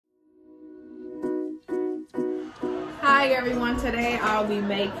Hi everyone, today I'll be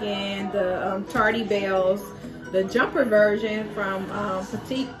making the Tardy Bells, the jumper version from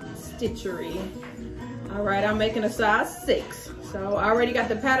Petite Stitchery. Alright, I'm making a size 6. So I already got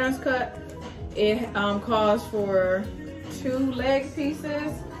the patterns cut. It calls for 2 leg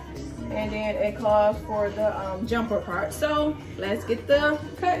pieces and then it calls for the jumper part. So let's get the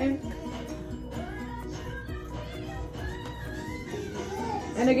cutting.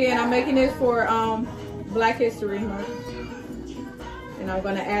 And again, I'm making this for Black History Month. And I'm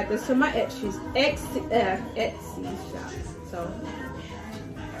gonna add this to my Etsy shop. So.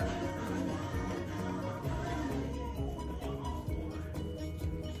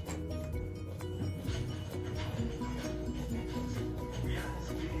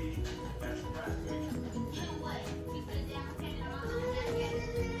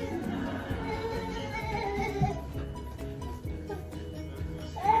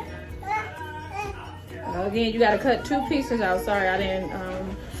 Again, you gotta cut 2 pieces out. Sorry, I didn't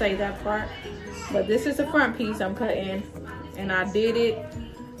say that part. But this is the front piece I'm cutting, and I did it.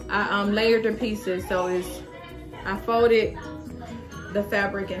 I layered the pieces, so I folded the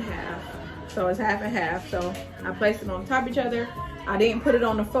fabric in half, so it's half and half. So I placed it on top of each other. I didn't put it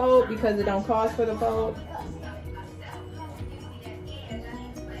on the fold because it don't cost for the fold.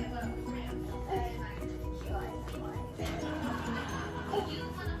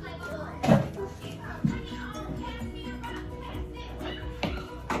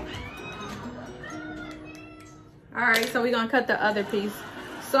 All right, so we're gonna cut the other piece.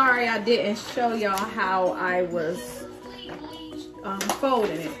 Sorry, I didn't show y'all how I was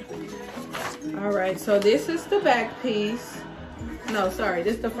folding it. All right, so this is the back piece. No, sorry,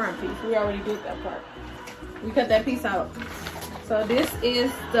 this is the front piece. We already did that part. We cut that piece out. So this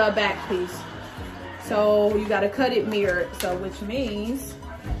is the back piece. So you gotta cut it mirrored. So which means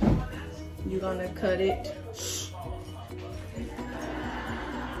you're gonna cut it.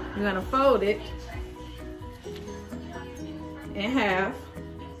 You're gonna fold it in half.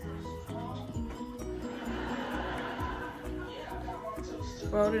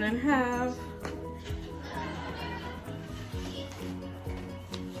 Fold it in half.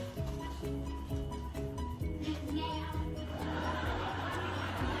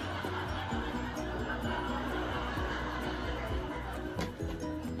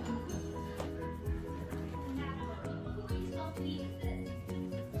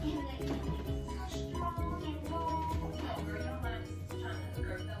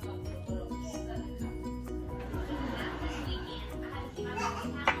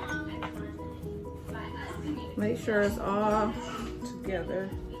 Make sure it's all together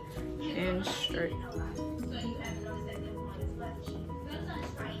and straight.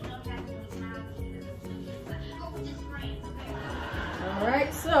 All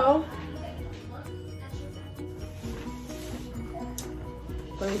right, so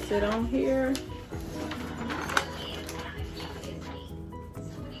place it on here.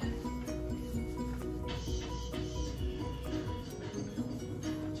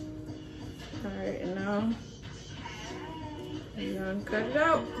 All right, and now you're gonna cut it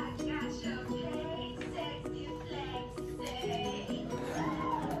out.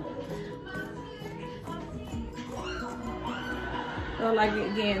 So like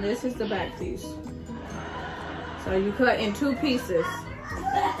again, this is the back piece. So you cut in 2 pieces.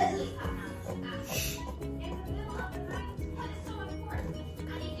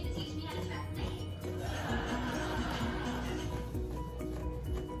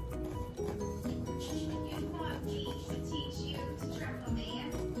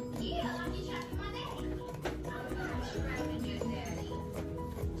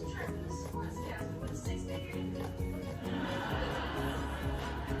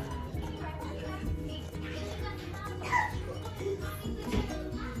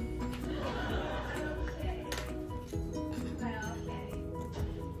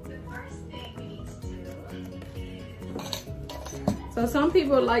 So some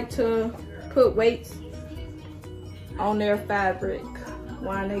people like to put weights on their fabric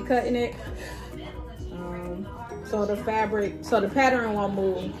while they cutting it, so the pattern won't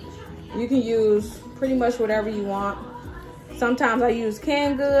move. You can use pretty much whatever you want. Sometimes I use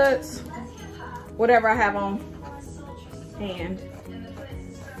canned goods, whatever I have on hand.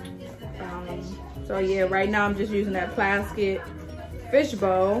 So yeah, right now I'm just using that plastic fish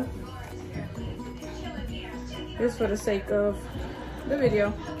bowl, just for the sake of the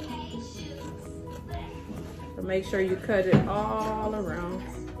video. So make sure you cut it all around.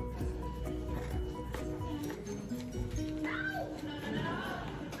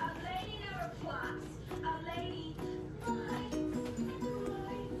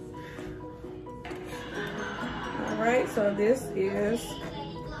 right, so this is,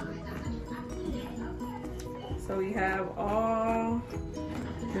 so we have all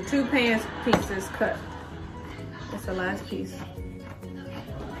the 2 pants pieces cut. That's the last piece.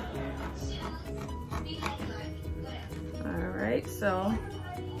 All right, so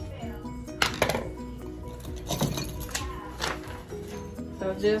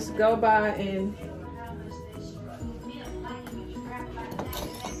just go by and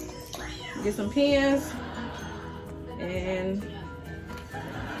get some pins and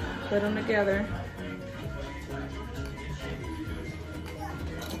put them together.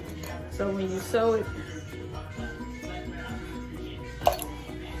 So when you sew it,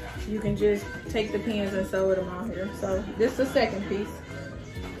 you can just take the pins and sew them on here. So this is the second piece.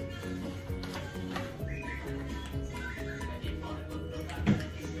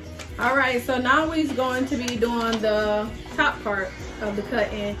 All right, so now we're going to be doing the top part of the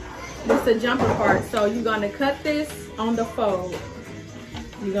cutting. This is the jumper part. So you're gonna cut this on the fold.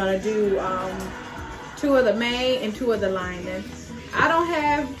 You're gonna do 2 of the main and 2 of the lining. I don't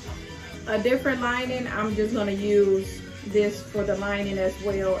have a different lining. I'm just gonna use this for the lining as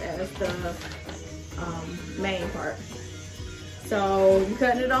well as the main part. So you're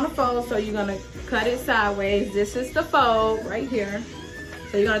cutting it on the fold, so you're gonna cut it sideways. This is the fold right here.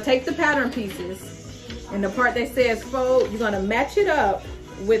 So you're gonna take the pattern pieces and the part that says fold, you're gonna match it up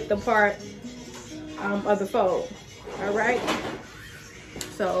with the part of the fold. All right.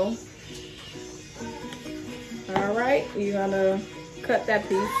 So, all right, you're gonna cut that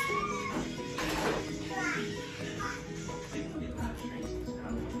piece.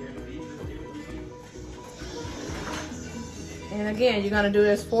 And again, you're gonna do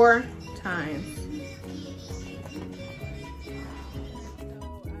this 4 times.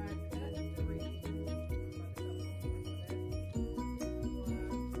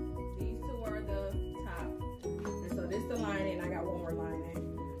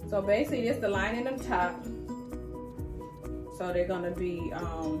 So basically, this is the lining up top. So they're gonna be,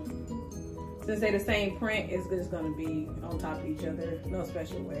 since they're the same print, it's just gonna be on top of each other, no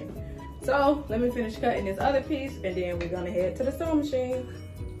special way. So let me finish cutting this other piece, and then we're gonna head to the sewing machine.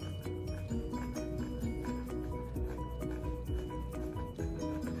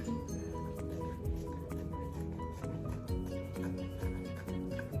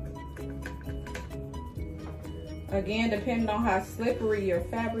 Again, depending on how slippery your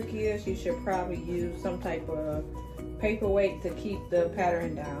fabric is, you should probably use some type of paperweight to keep the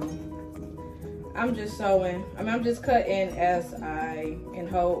pattern down. I'm just sewing, I'm just cutting as and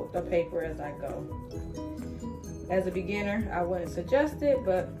hold the paper as I go. As a beginner, I wouldn't suggest it,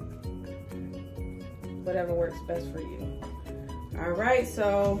 but whatever works best for you. All right,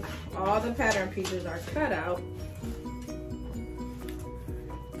 so all the pattern pieces are cut out.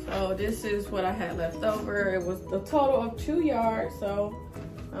 So this is what I had left over. It was a total of 2 yards, so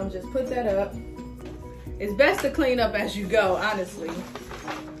I'm just put that up. It's best to clean up as you go, honestly.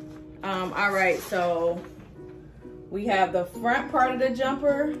 All right, so we have the front part of the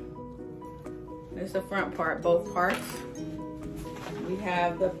jumper. This is the front part, both parts. We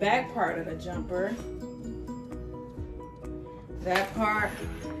have the back part of the jumper. That part,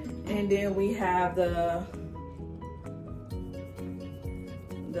 and then we have the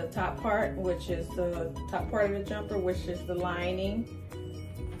top part, which is the top part of the jumper, which is the lining,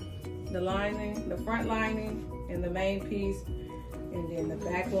 the front lining, and the main piece, and then the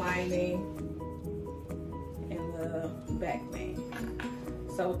back lining and the back main.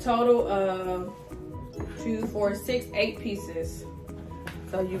 So total of 2, 4, 6, 8 pieces.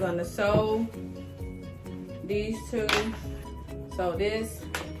 So you're gonna sew these 2. So this,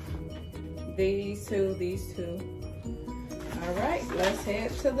 these 2, these 2. All right, let's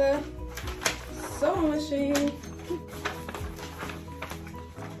head to the sewing machine.